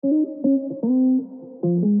Welcome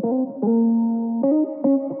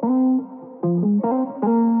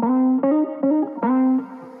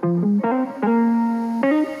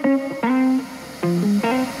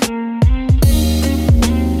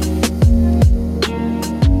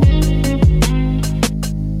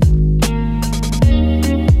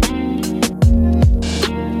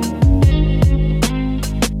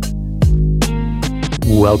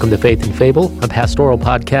to Faith and Fable, a pastoral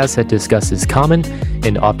podcast that discusses common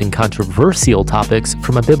and often controversial topics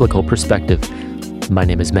from a biblical perspective. My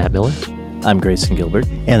name is Matt Miller. I'm Grayson Gilbert.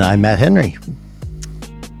 And I'm Matt Henry.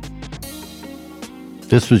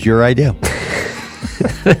 This was your idea.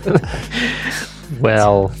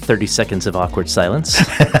 Well, 30 seconds of awkward silence.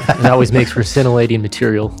 It always makes for scintillating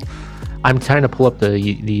material. I'm trying to pull up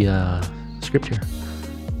the script here.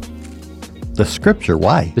 The scripture,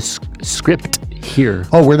 why? The script here.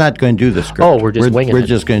 Oh, we're not going to do the script. Oh, we're just winging it. We're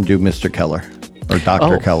just going to do Mr. Keller or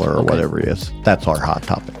Dr. Keller or okay. whatever it is. That's our hot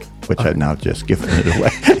topic, which I've now just given it away.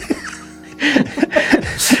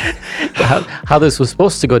 How this was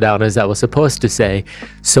supposed to go down is I was supposed to say,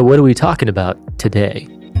 so what are we talking about today?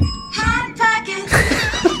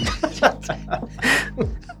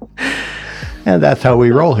 And that's how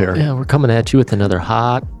we roll here. Yeah, we're coming at you with another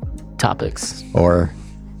hot topics. Or,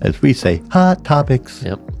 as we say, hot topics.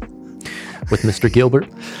 Yep. With Mr. Gilbert.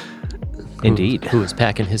 Indeed. Who is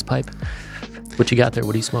packing his pipe. What you got there?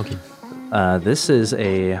 What are you smoking? This is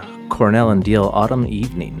a Cornell and Diehl Autumn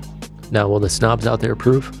Evening. Now, will the snobs out there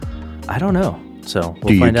approve? I don't know. So we'll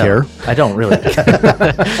Do you find out. care? I don't really.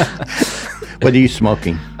 What are you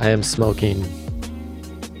smoking? I am smoking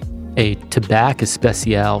a Tobacco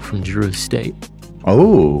Especial from Drew State.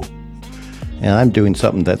 Oh. And I'm doing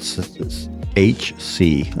something that's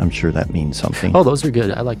HC. I'm sure that means something. Oh, those are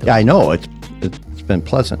good. I like those. Yeah, I know. It's been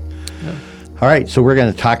pleasant. Yeah. All right, so we're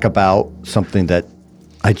going to talk about something that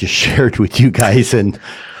I just shared with you guys, and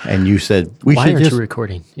you said we Why should aren't just you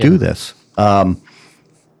recording? do this.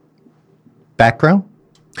 Background?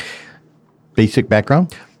 Basic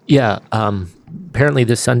background? Yeah. Apparently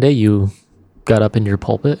this Sunday you got up in your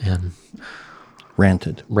pulpit and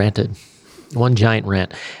ranted. One giant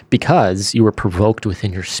rant because you were provoked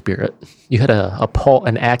within your spirit. You had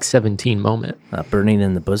an Acts 17 moment. Burning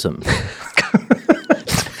in the bosom.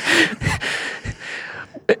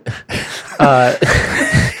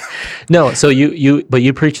 No, so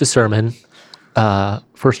you preached a sermon.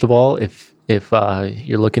 First of all, if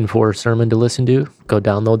you're looking for a sermon to listen to, go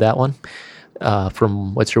download that one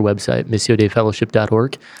from what's your website,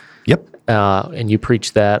 missiodefellowship.org. Yep. And you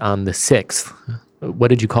preached that on the 6th. What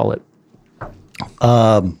did you call it?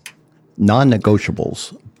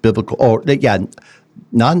 Non-negotiables, biblical. Oh, yeah,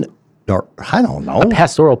 I don't know. A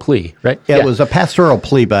pastoral plea, right? Yeah, it was a pastoral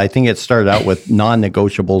plea, but I think it started out with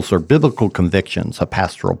non-negotiables or biblical convictions, a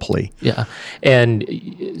pastoral plea. Yeah, and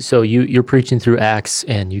so you're preaching through Acts,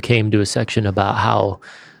 and you came to a section about how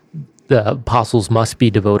the apostles must be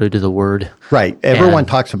devoted to the word. Right. Everyone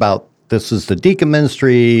talks about this is the deacon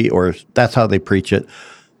ministry, or that's how they preach it.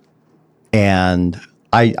 And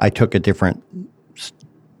I took a different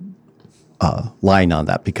line on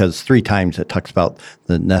that because 3 times it talks about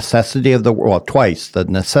the necessity of twice, the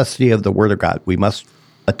necessity of the Word of God. We must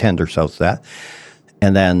attend ourselves to that.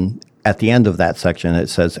 And then at the end of that section, it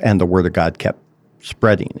says, and the Word of God kept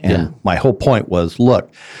spreading. And my whole point was,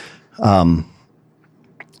 look,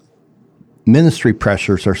 ministry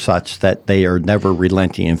pressures are such that they are never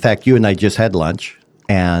relenting. In fact, you and I just had lunch,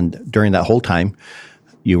 and during that whole time,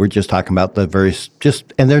 you were just talking about the various,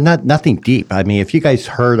 and they're nothing deep. I mean, if you guys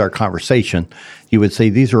heard our conversation, you would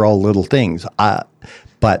say these are all little things.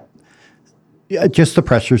 But just the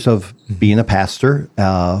pressures of being a pastor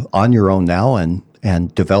on your own now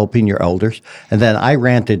and developing your elders. And then I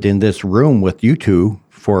ranted in this room with you two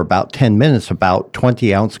for about 10 minutes about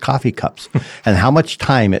 20-ounce coffee cups and how much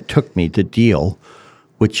time it took me to deal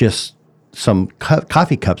with just some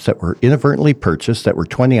coffee cups that were inadvertently purchased that were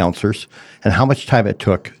 20 ounces, and how much time it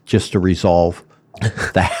took just to resolve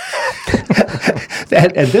that.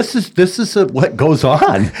 And this is what goes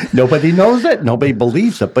on. Nobody knows it. Nobody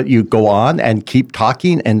believes it. But you go on and keep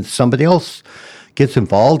talking, and somebody else gets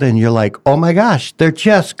involved, and you're like, oh my gosh, they're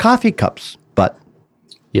just coffee cups. But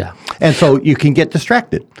yeah, and so you can get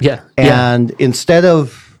distracted. Yeah, and instead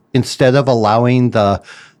of allowing the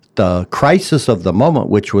crisis of the moment,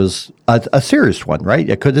 which was a serious one, right?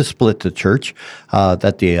 It could have split the church,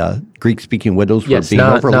 that the Greek-speaking widows were being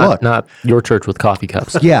overlooked. Not your church with coffee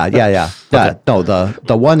cups. Yeah. Okay. No,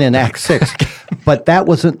 the one in Acts 6. But that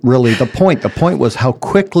wasn't really the point. The point was how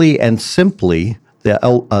quickly and simply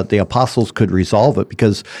the apostles could resolve it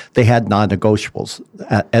because they had non-negotiables.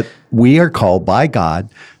 We are called by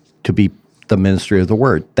God to be the ministry of the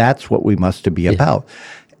word. That's what we must to be about.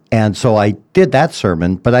 And so I did that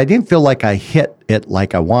sermon, but I didn't feel like I hit it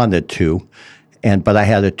like I wanted to. But I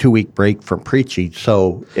had a 2-week break from preaching,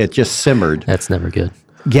 so it just simmered. That's never good.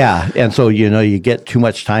 Yeah, and so you get too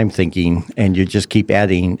much time thinking, and you just keep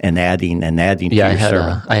adding and adding and adding to your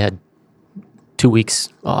sermon. I had 2 weeks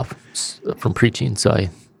off from preaching, so I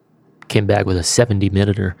came back with a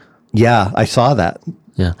 70-minuter. Yeah, I saw that.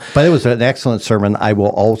 Yeah, but it was an excellent sermon. I will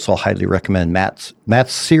also highly recommend Matt's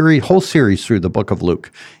whole series through the Book of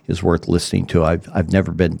Luke is worth listening to. I've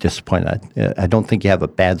never been disappointed. I don't think you have a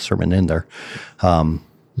bad sermon in there.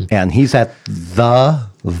 And he's at The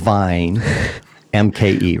Vine,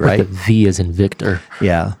 MKE, right? With the V as in Victor.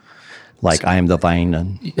 Yeah, like I am the vine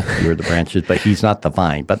and you're the branches, but he's not the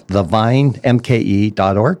vine. But the Vine,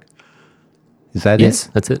 MKE.org. Is that it? Yes,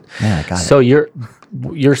 that's it. Yeah, I got it. So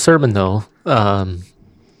your sermon though.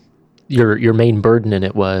 Your main burden in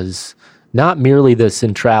it was not merely the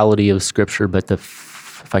centrality of Scripture, but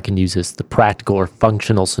if I can use this, the practical or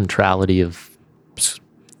functional centrality of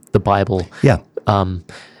the Bible. Yeah.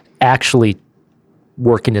 Actually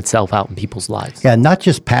working itself out in people's lives. Yeah, not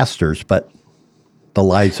just pastors, but the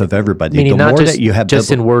lives of everybody. Meaning the not more just, that you have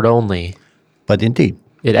just in word only. But indeed.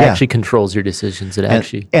 It actually controls your decisions.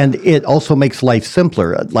 And it also makes life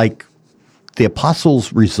simpler. Like the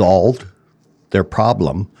apostles resolved their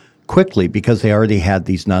problem quickly because they already had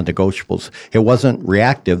these non-negotiables. It wasn't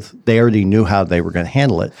reactive. They already knew how they were going to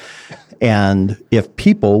handle it. And if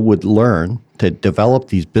people would learn to develop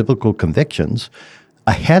these biblical convictions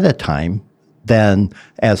ahead of time, then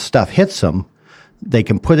as stuff hits them, they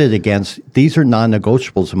can put it against, these are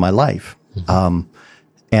non-negotiables in my life. Mm-hmm.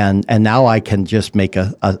 And now I can just make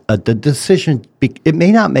a decision. It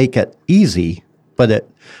may not make it easy,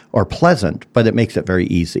 or pleasant, but it makes it very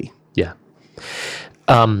easy. Yeah.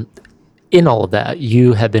 In all of that,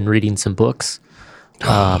 you have been reading some books.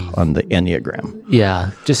 On the Enneagram.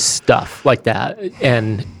 Yeah, just stuff like that.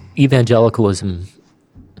 And evangelicalism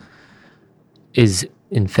is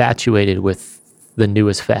infatuated with the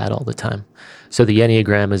newest fad all the time. So the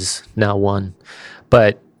Enneagram is now one.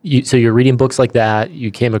 But so you're reading books like that.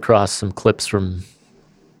 You came across some clips from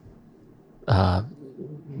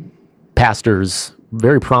pastors,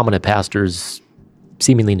 very prominent pastors,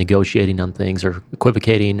 seemingly negotiating on things or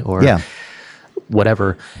equivocating or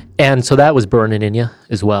whatever. And so that was burning in you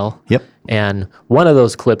as well. Yep. And one of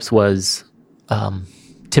those clips was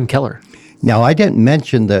Tim Keller. Now, I didn't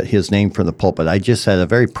mention his name from the pulpit. I just said a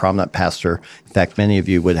very prominent pastor. In fact, many of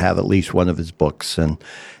you would have at least one of his books. And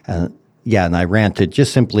I ranted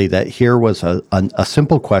just simply that here was a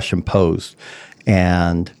simple question posed,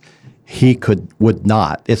 and he would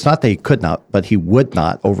not. It's not that he could not, but he would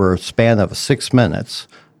not, over a span of 6 minutes,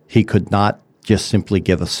 he could not just simply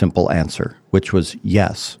give a simple answer, which was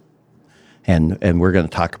yes. And we're going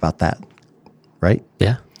to talk about that, right?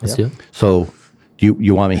 Yeah, let's do it. So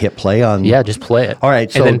you want me to hit play on? Yeah, just play it. All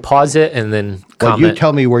right. And then pause it and then comment. Well, you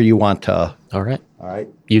tell me where you want to. All right. All right.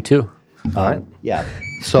 You too. All right. Yeah.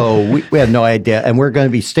 So we had no idea. And we're going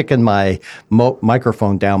to be sticking my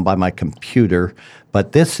microphone down by my computer.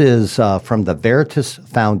 But this is from the Veritas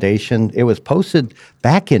Foundation. It was posted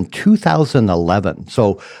back in 2011.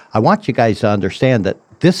 So I want you guys to understand that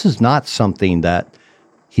this is not something that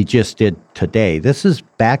he just did today. This is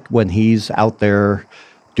back when he's out there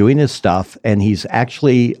doing his stuff, and he's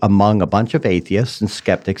actually among a bunch of atheists and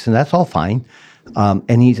skeptics, and that's all fine.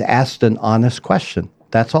 And he's asked an honest question.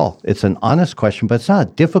 That's all. It's an honest question, but it's not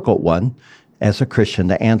a difficult one as a Christian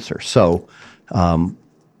to answer. So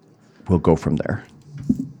we'll go from there.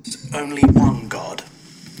 Only one God,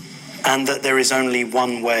 and that there is only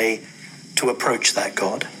one way to approach that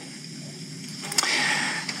God.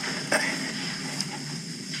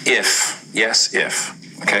 If.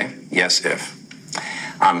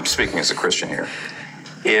 I'm speaking as a Christian here.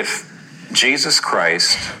 If Jesus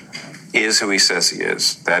Christ is who he says he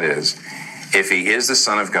is, that is, if he is the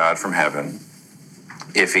Son of God from heaven,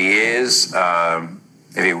 if he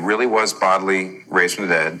really was bodily raised from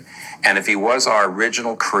the dead, and if he was our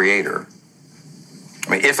original creator,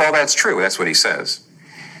 I mean, if all that's true, that's what he says,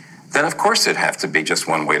 then of course it'd have to be just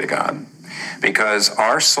one way to God, because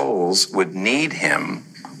our souls would need him,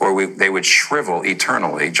 or they would shrivel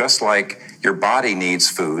eternally, just like your body needs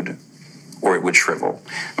food, or it would shrivel.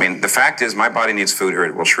 I mean, the fact is, my body needs food, or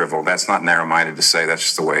it will shrivel. That's not narrow-minded to say. That's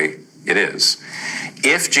just the way it is.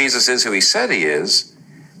 If Jesus is who he said he is,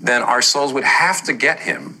 then our souls would have to get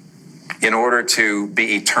him in order to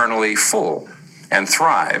be eternally full and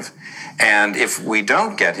thrive. And if we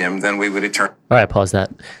don't get him, then we would eternally... All right, pause that.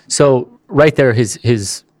 So right there,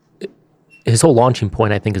 his whole launching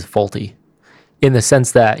point, I think, is faulty. in the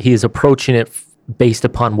sense that he is approaching it based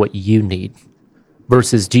upon what you need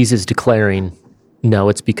versus Jesus declaring, no,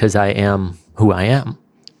 it's because I am who I am.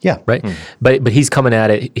 Yeah. Right. But he's coming at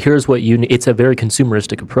it. Here's what you need. It's a very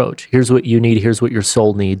consumeristic approach. Here's what you need. Here's what your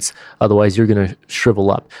soul needs. Otherwise, you're going to shrivel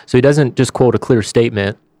up. So he doesn't just quote a clear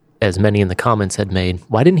statement, as many in the comments had made.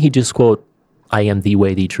 Why didn't he just quote, I am the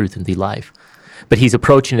way, the truth, and the life? But he's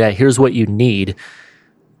approaching it at, here's what you need.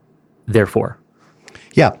 Therefore.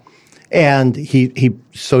 Yeah. And he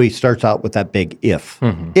starts out with that big if.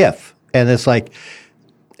 If. And it's like,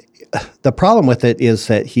 the problem with it is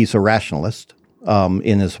that he's a rationalist.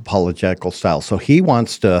 In his apologetical style. So he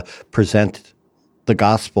wants to present the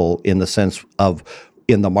gospel in the sense of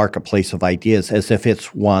in the marketplace of ideas as if it's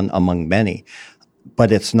one among many,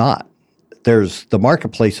 but it's not. There's the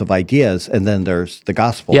marketplace of ideas and then there's the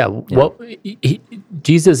gospel. Yeah. Well,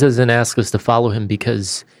 Jesus doesn't ask us to follow him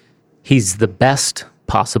because he's the best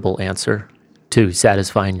possible answer to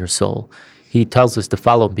satisfying your soul. He tells us to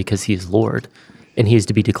follow him because he is Lord and he is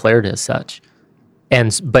to be declared as such.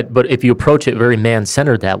 But if you approach it very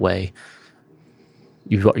man-centered that way,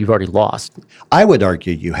 you've already lost. I would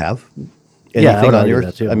argue you have. Yeah, I would argue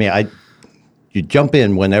that too. I mean, you jump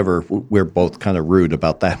in whenever we're both kind of rude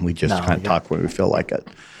about that, and we just kind of talk when we feel like it.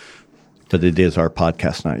 But it is our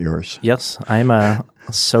podcast, not yours. Yes, I'm a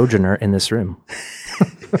sojourner in this room.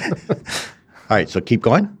 All right, so keep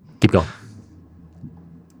going. Keep going.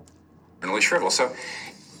 And we shrivel. So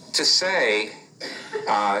to say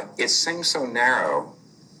it seems so narrow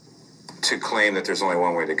to claim that there's only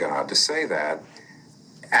one way to God, to say that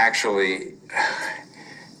actually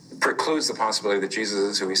precludes the possibility that Jesus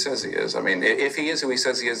is who he says he is. I mean, if he is who he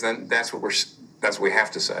says he is, then that's what we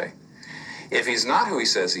have to say. If he's not who he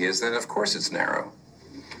says he is, then of course it's narrow.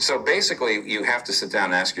 So basically, you have to sit down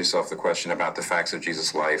and ask yourself the question about the facts of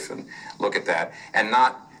Jesus' life and look at that, and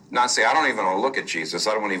not say, I don't even want to look at Jesus.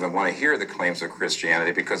 I don't even want to hear the claims of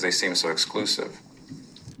Christianity because they seem so exclusive.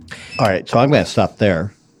 All right, so I'm going to stop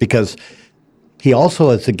there because he also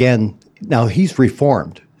is, again, now he's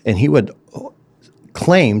Reformed, and he would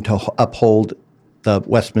claim to uphold the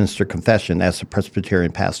Westminster Confession as a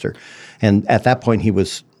Presbyterian pastor. And at that point, he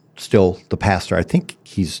was still the pastor. I think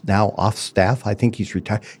he's now off staff. I think he's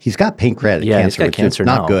retired. He's got pancreatic cancer, he's got which cancer is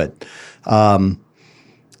not now. good.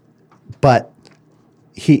 But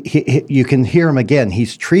he you can hear him again.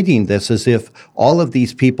 He's treating this as if all of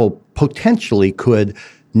these people potentially could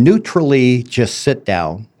neutrally just sit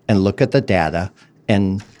down and look at the data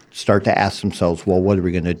and start to ask themselves, well, what are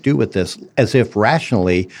we going to do with this? As if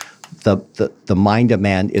rationally the mind of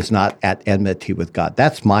man is not at enmity with God.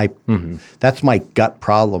 That's my gut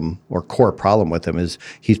problem or core problem with him is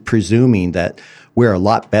he's presuming that we're a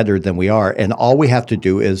lot better than we are. And all we have to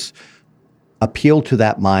do is appeal to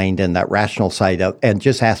that mind and that rational side of, and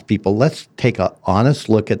just ask people, let's take an honest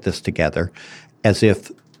look at this together as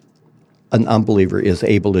if an unbeliever is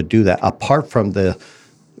able to do that apart from the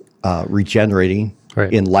regenerating,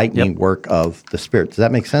 enlightening work of the Spirit. Does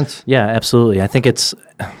that make sense? Yeah, absolutely. I think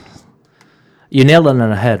you nailed it on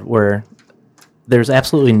the head where there's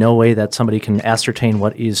absolutely no way that somebody can ascertain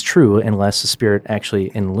what is true unless the Spirit actually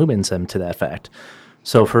illumines them to that fact.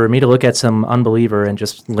 So for me to look at some unbeliever and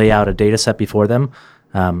just lay out a data set before them,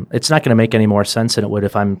 it's not going to make any more sense than it would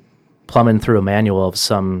if I'm plumbing through a manual of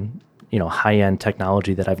some high-end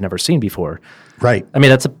technology that I've never seen before. Right. I mean,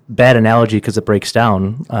 that's a bad analogy because it breaks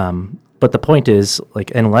down. But the point is,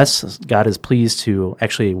 like, unless God is pleased to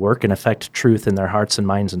actually work and affect truth in their hearts and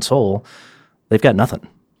minds and soul, they've got nothing.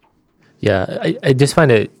 Yeah, I just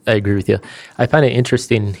find it, I agree with you. I find it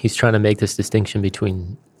interesting he's trying to make this distinction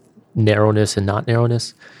between narrowness and not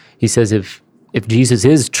narrowness. He says if Jesus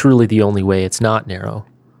is truly the only way, it's not narrow.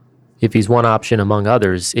 If he's one option among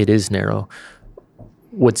others, it is narrow.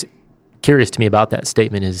 What's curious to me about that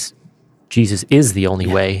statement is Jesus is the only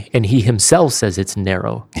way, and he himself says it's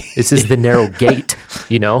narrow. This is the narrow gate,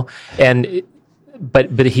 and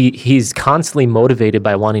but he's constantly motivated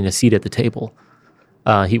by wanting a seat at the table.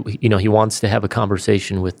 He wants to have a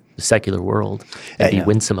conversation with the secular world and be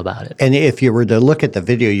winsome about it. And if you were to look at the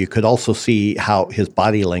video, you could also see how his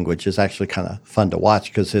body language is actually kind of fun to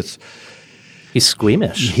watch because he's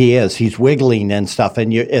squeamish. He is. He's wiggling and stuff,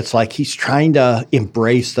 and it's like he's trying to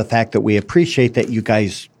embrace the fact that we appreciate that you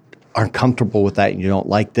guys aren't comfortable with that and you don't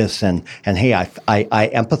like this, and hey, I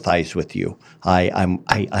empathize with you. I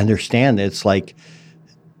understand. It's like,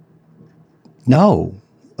 no,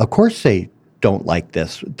 of course they don't like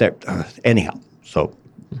this. Anyhow, so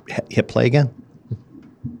hit play again.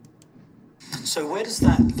 So where does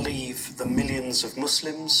that leave the millions of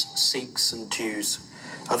Muslims, Sikhs and Jews?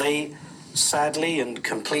 Are they sadly and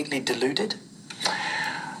completely deluded?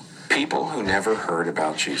 People who never heard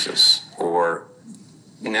about Jesus or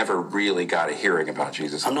never really got a hearing about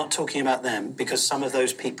Jesus. I'm not talking about them because some of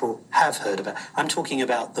those people have heard about. I'm talking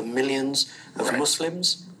about the millions of Right.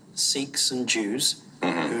 Muslims, Sikhs, and Jews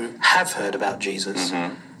who have heard about Jesus.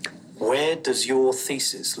 Where does your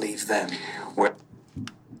thesis leave them? Well,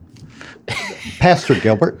 Pastor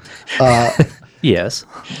Gilbert, Yes.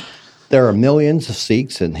 there are millions of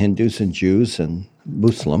Sikhs and Hindus and Jews and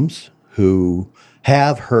Muslims who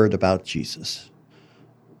have heard about Jesus.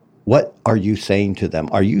 What are you saying to them?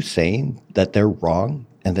 Are you saying that they're wrong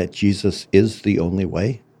and that Jesus is the only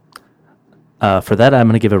way? For that, I'm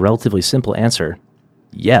going to give a relatively simple answer.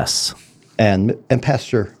 Yes. And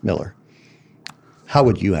Pastor Miller, how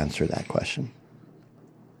would you answer that question?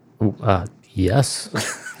 Yes.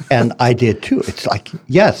 And I did too. It's like,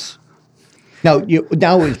 yes. Now,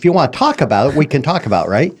 if you want to talk about it, we can talk about it,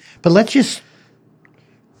 right? But let's just,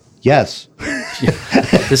 yes.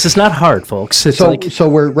 This is not hard, folks. It's So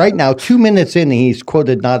we're right now 2 minutes in, and he's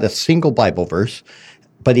quoted not a single Bible verse,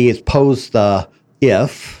 but he has posed the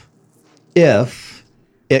if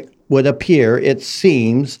it would appear, it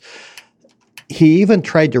seems. He even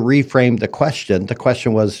tried to reframe the question. The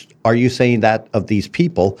question was, are you saying that of these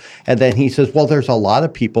people? And then he says, well, there's a lot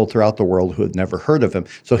of people throughout the world who have never heard of him.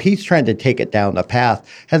 So he's trying to take it down a path.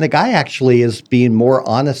 And the guy actually is being more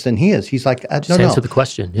honest than he is. He's like, no, Just answer the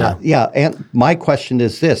question. Yeah. yeah, and my question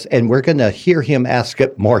is this, and we're going to hear him ask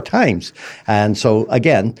it more times. And so,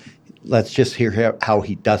 again, let's just hear how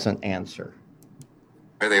he doesn't answer.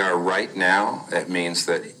 where they are right now, that means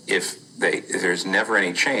that if there's never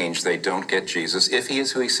any change, they don't get Jesus. If he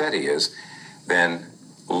is who he said he is, then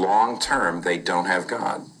long term, they don't have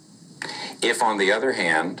God. If, on the other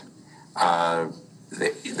hand, all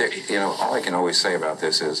I can always say about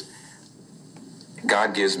this is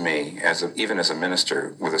God gives me, even as a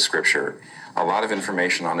minister with a scripture, a lot of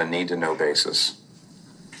information on a need-to-know basis.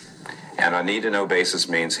 And a need-to-know basis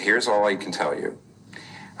means, here's all I can tell you.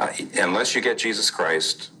 Unless you get Jesus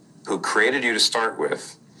Christ, who created you to start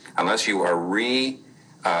with, unless you are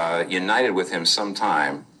reunited with him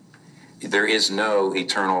sometime, there is no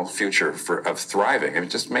eternal future of thriving. It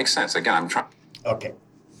just makes sense. Again, I'm trying. Okay.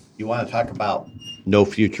 You want to talk about no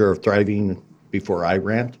future of thriving before I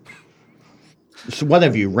rant? So one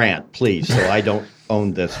of you rant, please, so I don't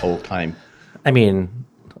own this whole time. I mean,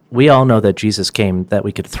 we all know that Jesus came that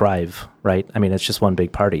we could thrive, right? I mean, it's just one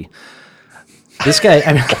big party. This guy,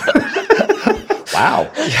 I mean,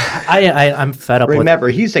 Wow. I'm fed up with. Remember,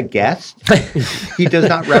 he's a guest. He does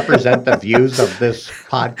not represent the views of this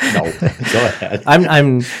pod. No, go ahead.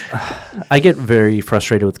 I get very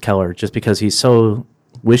frustrated with Keller just because he's so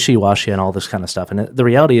wishy-washy on all this kind of stuff. And the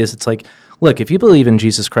reality is, it's like, look, if you believe in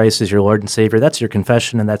Jesus Christ as your Lord and Savior, that's your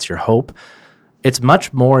confession and that's your hope. It's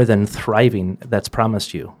much more than thriving that's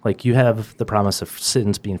promised you. Like, you have the promise of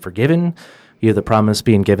sins being forgiven. You have the promise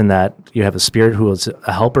being given that you have a spirit who is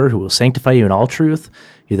a helper who will sanctify you in all truth.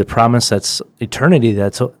 You have the promise that's eternity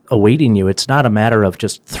that's awaiting you. It's not a matter of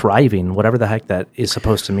just thriving, whatever the heck that is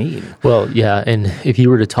supposed to mean. Well, yeah, and if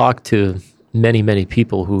you were to talk to many, many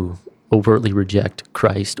people who overtly reject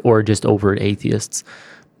Christ or just overt atheists,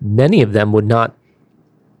 many of them would not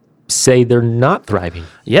say they're not thriving.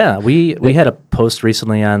 Yeah, we had a post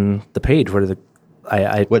recently on the page where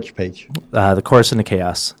Which page? the Chorus into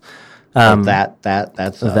Chaos. That's a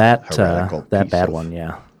heretical that piece bad of- one,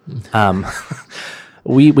 yeah.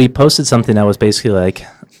 We posted something that was basically like,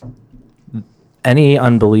 any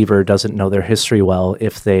unbeliever doesn't know their history well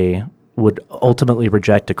if they would ultimately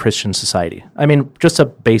reject a Christian society. I mean, just a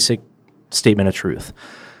basic statement of truth.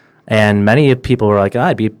 And many people were like,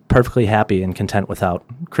 I'd be perfectly happy and content without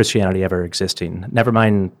Christianity ever existing. Never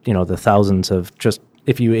mind, the thousands of just,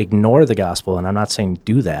 if you ignore the gospel, and I'm not saying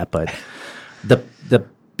do that, but the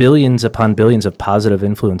billions upon billions of positive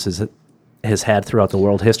influences it has had throughout the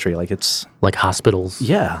world history. Like, it's, Like hospitals.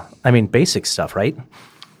 yeah, I mean, basic stuff, right?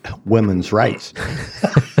 Women's rights,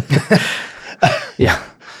 Yeah.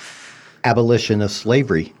 abolition of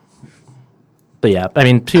slavery. But yeah, I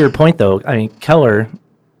mean, to your point though, I mean, Keller,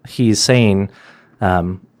 he's saying,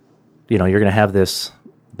 you're going to have this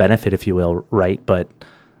benefit, if you will, right? But,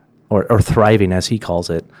 or thriving as he calls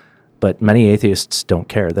it. But many atheists don't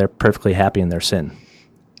care. They're perfectly happy in their sin.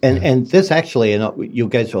 And this actually, and you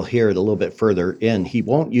guys will hear it a little bit further in, he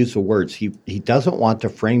won't use the words. He doesn't want to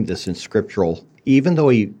frame this in scriptural, even though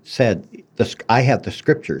he said, I have the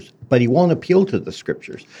scriptures, but he won't appeal to the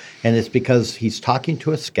scriptures. And it's because he's talking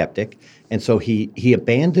to a skeptic, and so he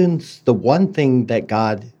abandons the one thing that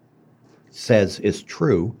God says is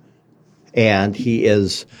true, and he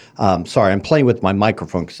is, sorry, I'm playing with my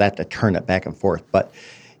microphone because I have to turn it back and forth, but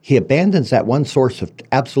he abandons that one source of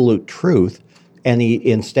absolute truth, and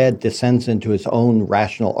he instead descends into his own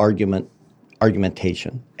rational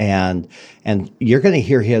argumentation. And you're going to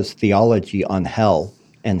hear his theology on hell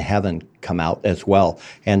and heaven come out as well.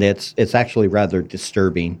 And it's actually rather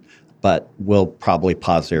disturbing, but we'll probably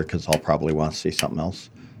pause there because I'll probably want to say something else.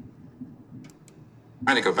 I'm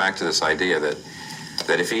trying to go back to this idea that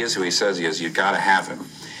if he is who he says he is, you've got to have him.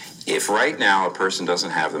 If right now a person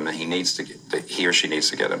doesn't have them, then he or she needs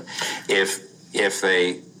to get them. If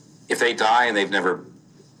they die and they've never,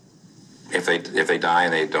 if they die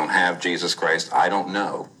and they don't have Jesus Christ, I don't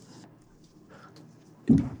know.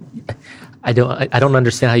 I don't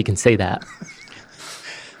understand how you can say that.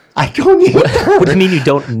 I don't either. What do you mean you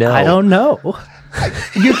don't know? I don't know.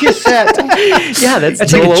 You just said Yeah, that's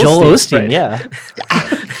That's like a Joel Osteen, right? yeah.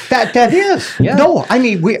 that is. Yeah. No, I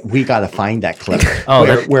mean we got to find that clip. Oh,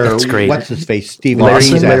 where that's great. What's his face? Stephen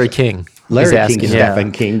Larry King. Larry He's King, asking,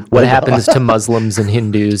 Stephen King. what happens to Muslims and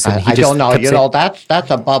Hindus? And I don't know. That's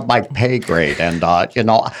above my pay grade, and I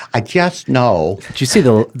just know. Did you see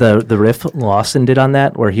the riff Lawson did on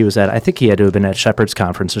that, where he was at? I think he had to have been at Shepherd's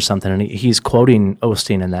Conference or something, and he's quoting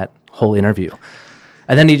Osteen in that whole interview.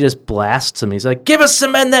 And then he just blasts him. He's like, "Give us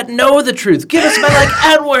some men that know the truth. Give us men like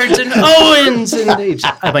Edwards and Owens."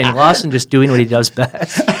 And Lawson just doing what he does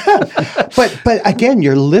best. But again,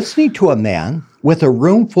 you're listening to a man with a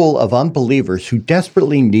room full of unbelievers who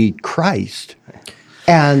desperately need Christ,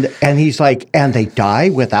 and he's like, and they die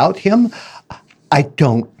without him. I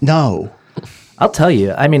don't know. I'll tell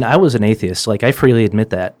you. I mean, I was an atheist. Like, I freely admit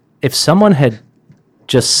that. If someone had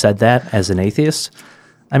just said that as an atheist,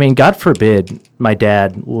 I mean, God forbid my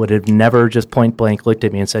dad would have never just point blank looked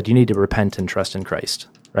at me and said, "You need to repent and trust in Christ,"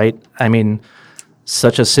 right? I mean,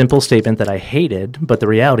 such a simple statement that I hated, but the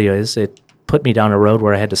reality is it put me down a road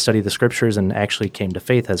where I had to study the scriptures and actually came to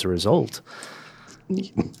faith as a result.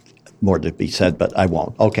 More to be said, but I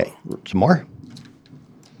won't. Okay, some more?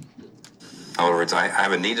 In other words, I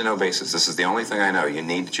have a need-to-know basis. This is the only thing I know. You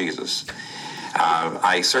need Jesus.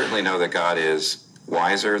 I certainly know that God is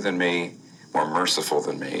wiser than me, more merciful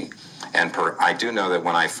than me. And I do know that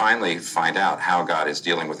when I finally find out how God is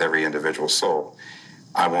dealing with every individual soul,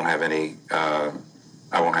 I won't have any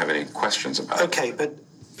questions about it. Okay, but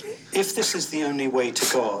if this is the only way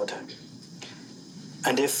to God,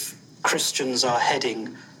 and if Christians are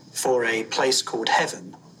heading for a place called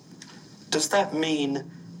heaven, does that mean,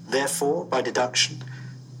 therefore, by deduction,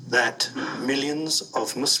 that millions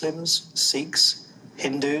of Muslims, Sikhs,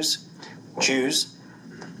 Hindus, Jews,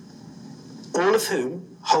 all of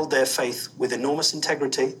whom hold their faith with enormous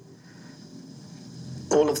integrity,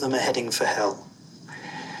 all of them are heading for hell?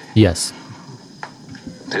 Yes.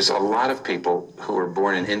 There's a lot of people who were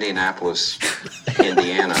born in Indianapolis,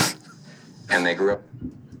 Indiana, and they grew up.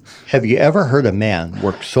 Have you ever heard a man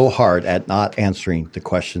work so hard at not answering the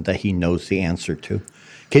question that he knows the answer to?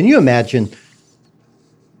 Can you imagine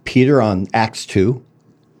Peter on Acts 2?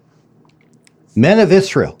 Men of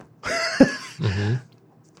Israel. Mm-hmm.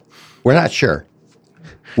 We're not sure.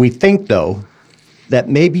 We think, though, that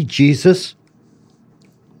maybe Jesus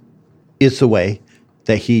is the way,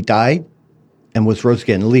 that he died and was rose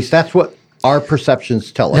again. At least that's what our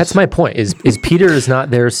perceptions tell us. That's my point, is Peter is not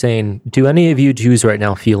there saying, do any of you Jews right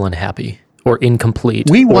now feel unhappy or incomplete?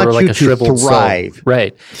 We want or like you a to shriveled thrive. soul?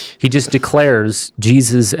 Right. He just declares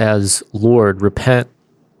Jesus as Lord, repent,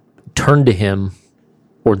 turn to him,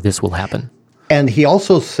 or this will happen. And he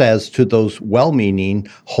also says to those well-meaning,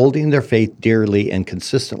 holding their faith dearly and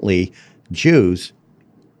consistently Jews,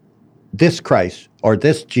 this Christ or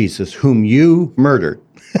this Jesus whom you murdered,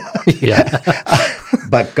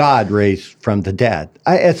 but God raised from the dead.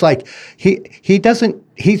 It's like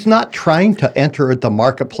he's not trying to enter the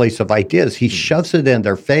marketplace of ideas. He shoves it in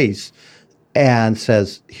their face and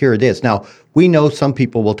says, here it is. Now, we know some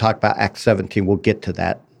people will talk about Acts 17. We'll get to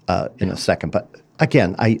that in a second. But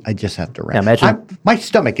again, I just have to rant. My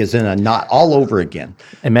stomach is in a knot all over again.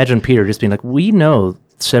 Imagine Peter just being like, we know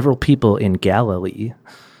several people in Galilee.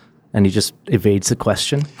 And he just evades the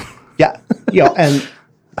question. Yeah. And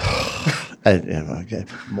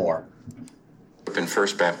more. In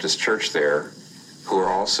First Baptist Church there, who are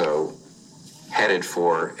also headed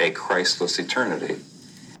for a Christless eternity.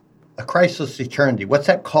 A Christless eternity. What's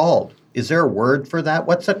that called? Is there a word for that?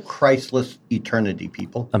 What's a Christless eternity,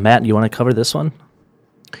 people? Matt, you want to cover this one?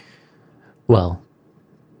 Well,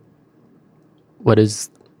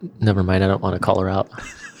 never mind, I don't want to call her out.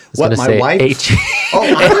 What, my wife? Oh,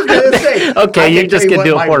 I was going to say. Okay, you just can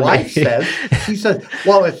do it for me. My wife says. She says,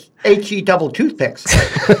 well, it's HE double toothpicks.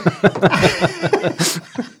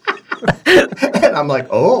 And I'm like,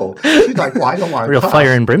 oh. She's like, well, I don't want to Real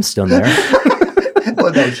fire and brimstone there.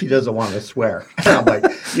 Well, no, she doesn't want to swear. And I'm like,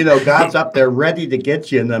 God's up there ready to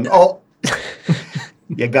get you, and then,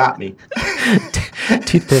 you got me.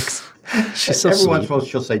 Toothpicks. She's so Every once sweet. in a while,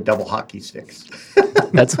 she'll say double hockey sticks.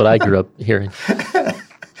 That's what I grew up hearing.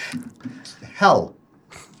 Hell.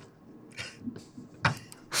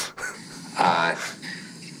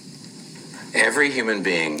 Every human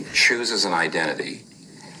being chooses an identity.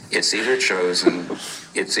 It's either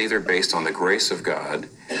based on the grace of God,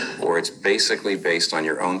 or it's basically based on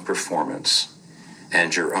your own performance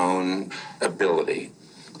and your own ability,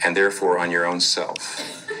 and therefore on your own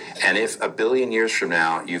self. And if 1 billion years from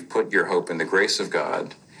now you've put your hope in the grace of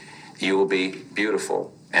God, you will be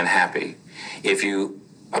beautiful and happy. If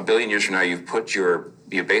 1 billion years from now you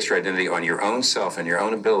base your identity on your own self and your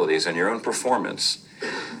own abilities and your own performance,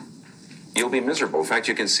 you'll be miserable. In fact,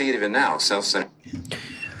 you can see it even now. Self-centered.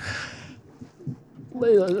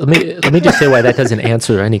 Let me just say why that doesn't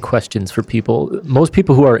answer any questions for people. Most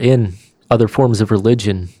people who are in other forms of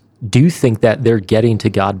religion do think that they're getting to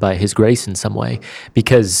God by his grace in some way,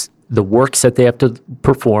 because the works that they have to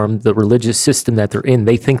perform, the religious system that they're in,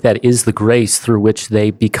 they think that is the grace through which they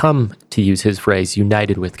become, to use his phrase,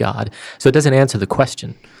 united with God. So it doesn't answer the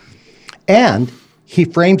question. And he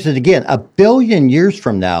frames it again. 1 billion years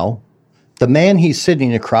from now, the man he's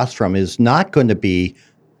sitting across from is not going to be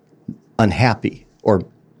unhappy or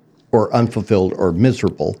unfulfilled or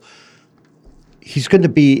miserable. He's going to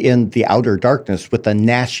be in the outer darkness with the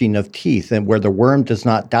gnashing of teeth, and where the worm does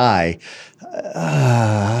not die.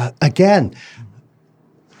 Again,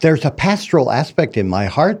 there's a pastoral aspect in my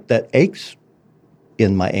heart that aches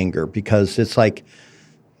in my anger, because it's like,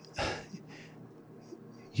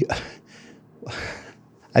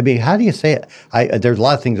 I mean, how do you say it? There's a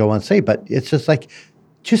lot of things I want to say, but it's just like,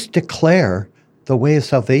 just declare the way of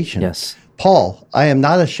salvation. Yes. Paul, I am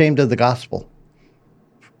not ashamed of the gospel,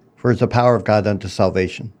 for it's the power of God unto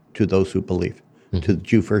salvation to those who believe, to the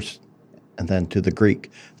Jew first, and then to the Greek,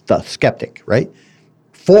 the skeptic, right?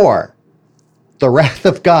 For the wrath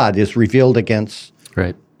of God is revealed against.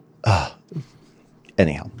 Right.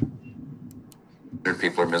 Anyhow.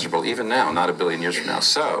 People are miserable even now, not 1 billion years from now.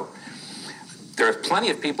 So there are plenty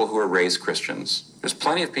of people who are raised Christians. There's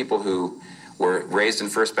plenty of people who were raised in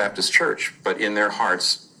First Baptist Church, but in their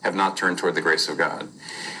hearts have not turned toward the grace of God.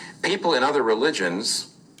 People in other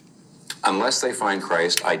religions, unless they find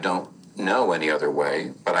Christ, I don't know any other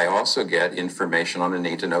way, but I also get information on a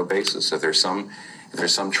need-to-know basis. If there's some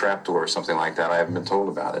trapdoor or something like that, I haven't been told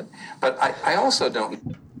about it. But I also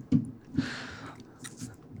don't.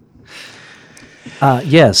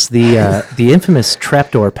 Yes, the infamous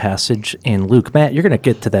trapdoor passage in Luke. Matt, you're going to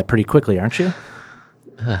get to that pretty quickly, aren't you?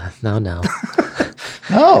 No.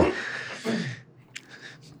 Oh.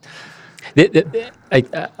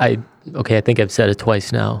 I think I've said it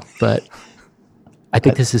twice now, but I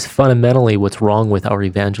think this is fundamentally what's wrong with our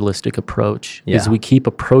evangelistic approach, is we keep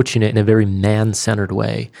approaching it in a very man-centered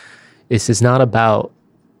way. This is not about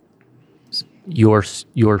your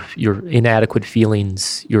inadequate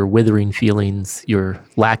feelings, your withering feelings, your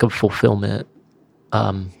lack of fulfillment.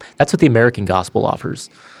 That's what the American gospel offers,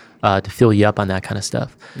 to fill you up on that kind of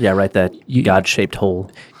stuff. Yeah, right, that God-shaped hole.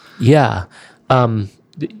 Yeah.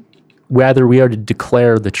 Rather, we are to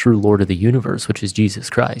declare the true Lord of the universe, which is Jesus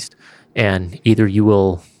Christ. And either you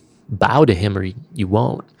will bow to him or you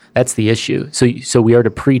won't. That's the issue. So we are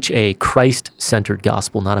to preach a Christ-centered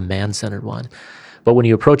gospel, not a man-centered one. But when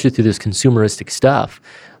you approach it through this consumeristic stuff,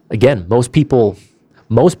 again, most people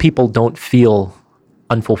don't feel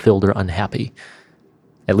unfulfilled or unhappy,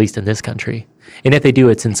 at least in this country. And if they do,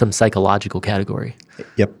 it's in some psychological category.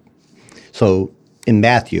 Yep. So in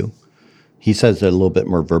Matthew, he says it a little bit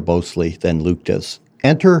more verbosely than Luke does.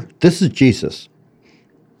 This is Jesus.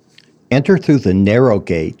 Enter through the narrow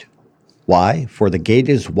gate. Why? For the gate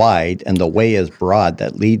is wide and the way is broad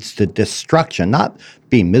that leads to destruction, not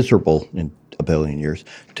being miserable in 1 billion years,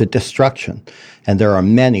 to destruction. And there are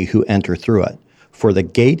many who enter through it. For the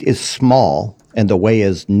gate is small and the way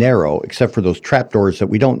is narrow, except for those trapdoors that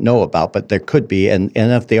we don't know about, but there could be. And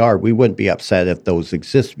if they are, we wouldn't be upset if those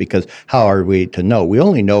exist, because how are we to know? We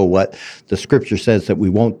only know what the scripture says that we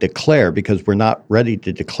won't declare, because we're not ready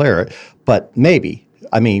to declare it. But maybe.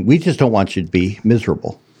 I mean, we just don't want you to be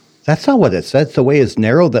miserable. That's not what it says. The way is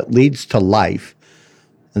narrow that leads to life,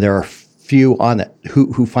 and there are few on it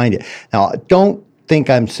who find it. Now, don't think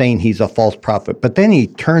I'm saying he's a false prophet, but then he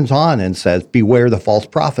turns on and says, beware the false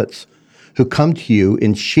prophets who come to you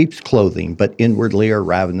in sheep's clothing, but inwardly are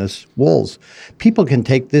ravenous wolves. People can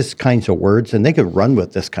take this kinds of words and they could run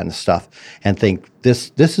with this kind of stuff and think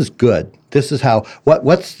this is good. This is how,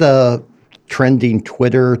 what's the trending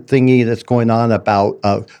Twitter thingy that's going on about,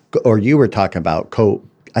 or you were talking about,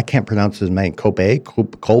 I can't pronounce his name,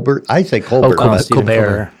 Colbert? I say Colbert. Oh, but- Stephen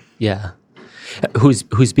Colbert. Yeah. Who's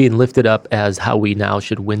being lifted up as how we now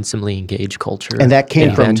should winsomely engage culture And that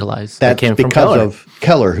came from evangelize. that's came from because Keller. of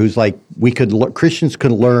Keller, who's like Christians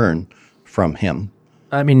could learn from him.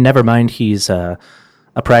 I mean, never mind he's a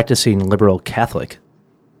practicing liberal Catholic.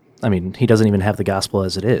 I mean, he doesn't even have the gospel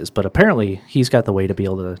as it is, but apparently he's got the way to be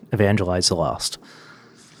able to evangelize the lost.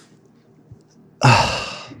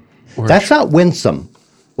 That's not winsome.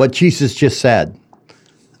 What Jesus just said.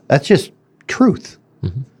 That's just truth.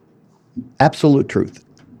 Mm-hmm. Absolute truth.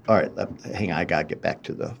 All right, hang on. I gotta get back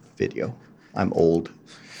to the video. I'm old.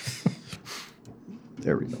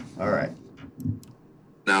 There we go. All right.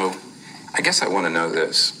 No, I guess I want to know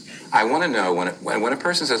this. I want to know when a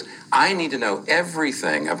person says, I need to know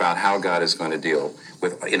everything about how God is going to deal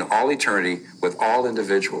with in all eternity with all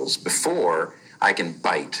individuals before I can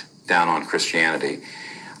bite down on Christianity.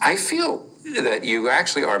 I feel that you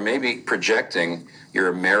actually are maybe projecting your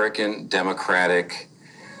American democratic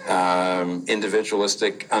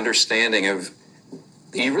individualistic understanding of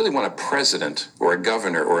you really want a president or a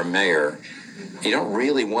governor or a mayor. You don't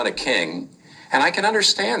really want a king. And I can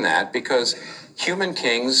understand that because human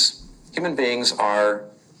beings are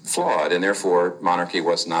flawed, and therefore monarchy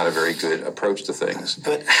was not a very good approach to things.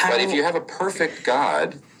 But if you have a perfect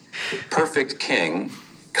God, perfect king,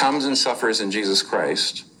 comes and suffers in Jesus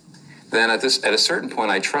Christ, then at a certain point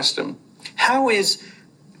I trust him. How is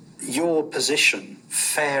your position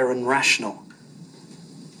fair and rational?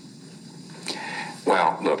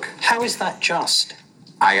 Well, look, How is that just?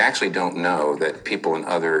 I actually don't know that people in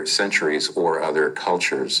other centuries or other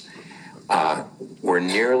cultures were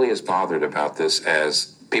nearly as bothered about this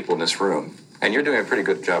as people in this room. And you're doing a pretty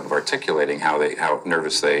good job of articulating how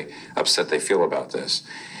nervous, upset they feel about this.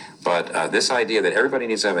 But this idea that everybody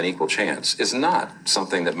needs to have an equal chance is not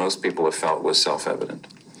something that most people have felt was self-evident.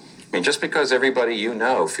 I mean, just because everybody you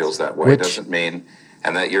know feels that way doesn't mean,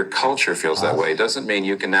 and that your culture feels that way, doesn't mean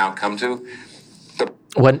you can now come to the...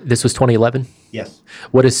 When this was 2011? Yes.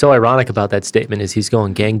 What is so ironic about that statement is he's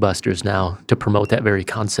going gangbusters now to promote that very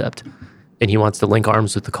concept. And he wants to link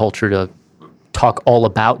arms with the culture to talk all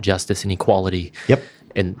about justice and equality. Yep.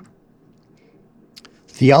 And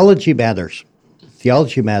Theology matters.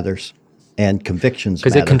 Theology matters, and convictions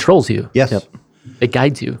because matter. it controls you. Yes. Yep. It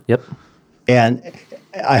guides you. Yep. And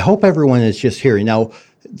I hope everyone is just hearing. Now,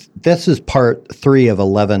 this is part 3 of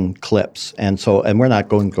 11 clips. And we're not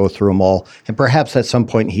going to go through them all. And perhaps at some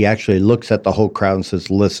point he actually looks at the whole crowd and says,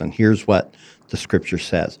 listen, here's what the scripture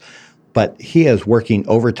says. But he is working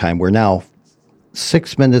overtime. We're now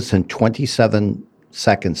 6 minutes and 27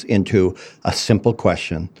 seconds into a simple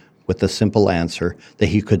question with a simple answer that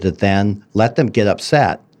he could then let them get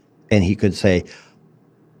upset. And he could say,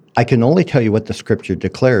 I can only tell you what the scripture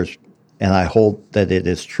declares, and I hold that it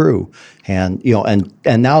is true. And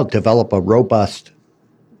and now develop a robust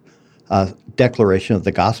declaration of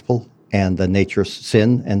the gospel and the nature of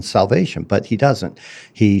sin and salvation. But he doesn't.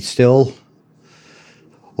 He still,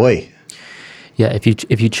 Yeah,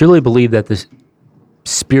 if you truly believe that the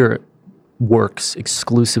Spirit works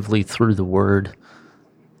exclusively through the Word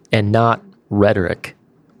and not rhetoric,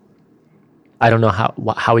 I don't know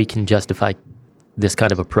how he can justify this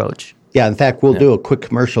kind of approach. Yeah, in fact, we'll do a quick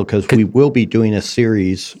commercial because we will be doing a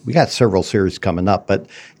series. We got several series coming up, but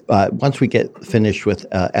once we get finished with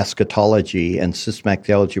eschatology and systematic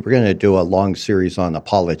theology, we're going to do a long series on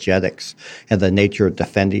apologetics and the nature of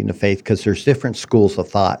defending the faith, because there's different schools of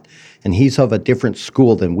thought. And he's of a different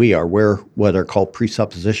school than we are. We're what are called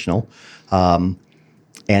presuppositional,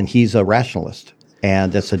 and he's a rationalist.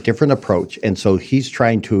 And it's a different approach. And so he's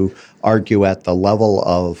trying to argue at the level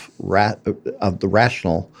of the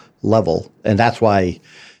rational level. And that's why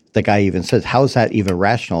the guy even says, how is that even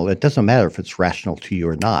rational? It doesn't matter if it's rational to you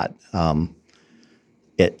or not.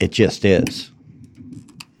 It just is.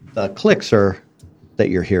 The clicks that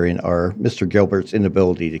you're hearing are Mr. Gilbert's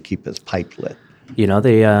inability to keep his pipe lit. You know,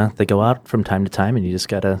 they go out from time to time, and you just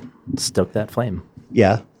got to stoke that flame.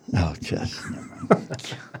 Yeah? Oh, just.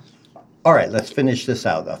 All right, let's finish this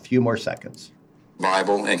out. A few more seconds.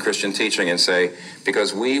 Bible and Christian teaching and say,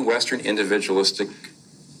 because we Western individualistic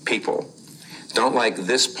people don't like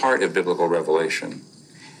this part of biblical revelation,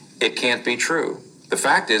 it can't be true. The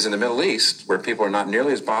fact is, in the Middle East, where people are not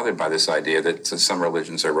nearly as bothered by this idea that some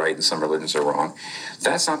religions are right and some religions are wrong,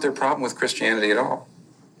 that's not their problem with Christianity at all.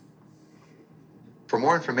 For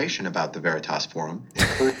more information about the Veritas Forum,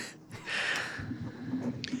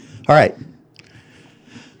 All right.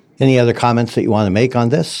 Any other comments that you want to make on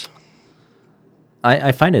this?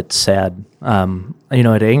 I find it sad.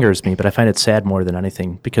 It angers me, but I find it sad more than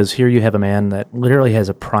anything because here you have a man that literally has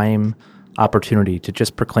a prime opportunity to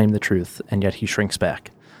just proclaim the truth, and yet he shrinks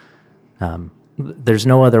back. There's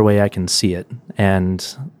no other way I can see it. And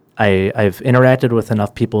I've interacted with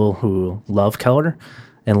enough people who love Keller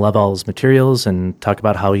and love all his materials and talk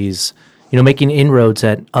about how he's, making inroads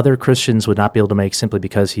that other Christians would not be able to make simply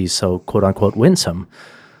because he's so quote unquote winsome.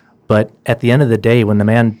 But at the end of the day, when the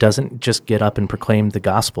man doesn't just get up and proclaim the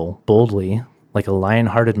gospel boldly, like a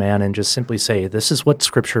lion-hearted man, and just simply say, this is what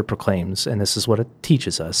Scripture proclaims and this is what it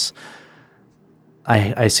teaches us,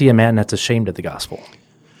 I see a man that's ashamed of the gospel.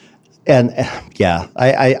 And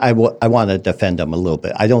I want to defend him a little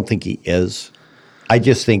bit. I don't think he is. I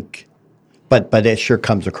just think, but it sure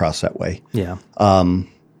comes across that way. Yeah.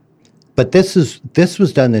 But this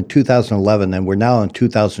was done in 2011, and we're now in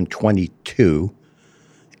 2022,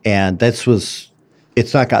 and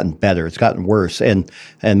it's not gotten better. It's gotten worse. And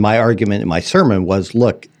my argument in my sermon was,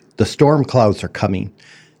 look, the storm clouds are coming,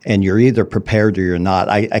 and you're either prepared or you're not.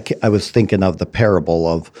 I was thinking of the parable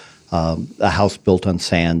of a house built on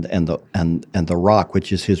sand and the rock,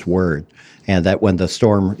 which is his word, and that when the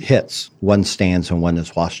storm hits, one stands and one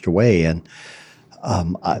is washed away. And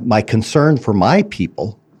my concern for my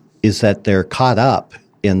people is that they're caught up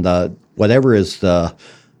in the whatever is the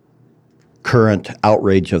current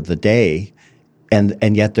outrage of the day,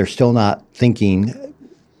 and yet they're still not thinking,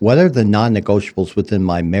 what are the non-negotiables within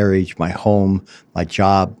my marriage, my home, my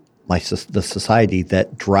job, the society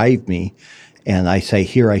that drive me? And I say,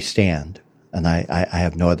 here I stand, and I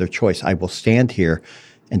have no other choice. I will stand here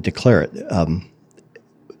and declare it.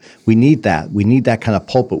 We need that. We need that kind of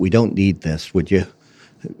pulpit. We don't need this. Would you?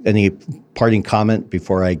 Any parting comment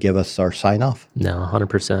before I give us our sign-off? No,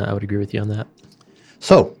 100%. I would agree with you on that.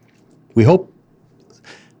 So we hope.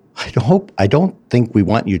 I don't think we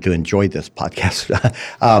want you to enjoy this podcast,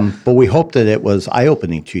 but we hope that it was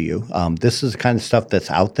eye-opening to you. This is the kind of stuff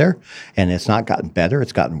that's out there, and it's not gotten better.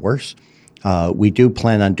 It's gotten worse. We do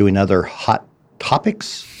plan on doing other hot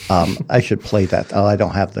topics. I should play that. Oh, I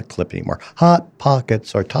don't have the clip anymore. Hot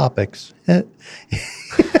pockets or topics.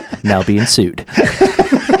 Now being sued.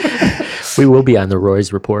 We will be on the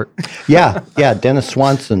Roy's Report. Yeah. Dennis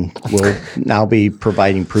Swanson will now be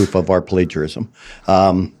providing proof of our plagiarism.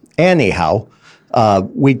 Anyhow,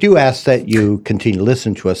 we do ask that you continue to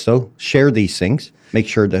listen to us, though. Share these things. Make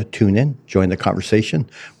sure to tune in, join the conversation.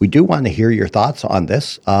 We do want to hear your thoughts on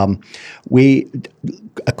this. A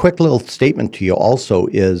quick little statement to you also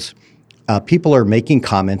is people are making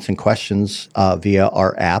comments and questions via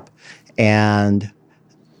our app, and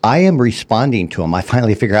I am responding to them. I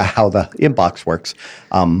finally figured out how the inbox works.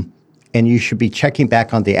 And you should be checking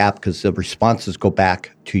back on the app because the responses go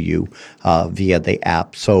back to you via the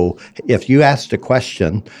app. So if you asked a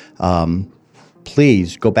question,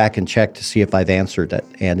 please go back and check to see if I've answered it.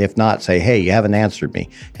 And if not, say, hey, you haven't answered me.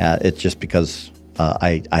 It's just because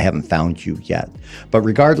I haven't found you yet. But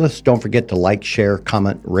regardless, don't forget to like, share,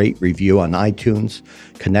 comment, rate, review on iTunes.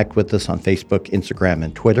 Connect with us on Facebook, Instagram,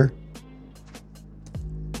 and Twitter.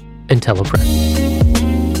 And tell a friend.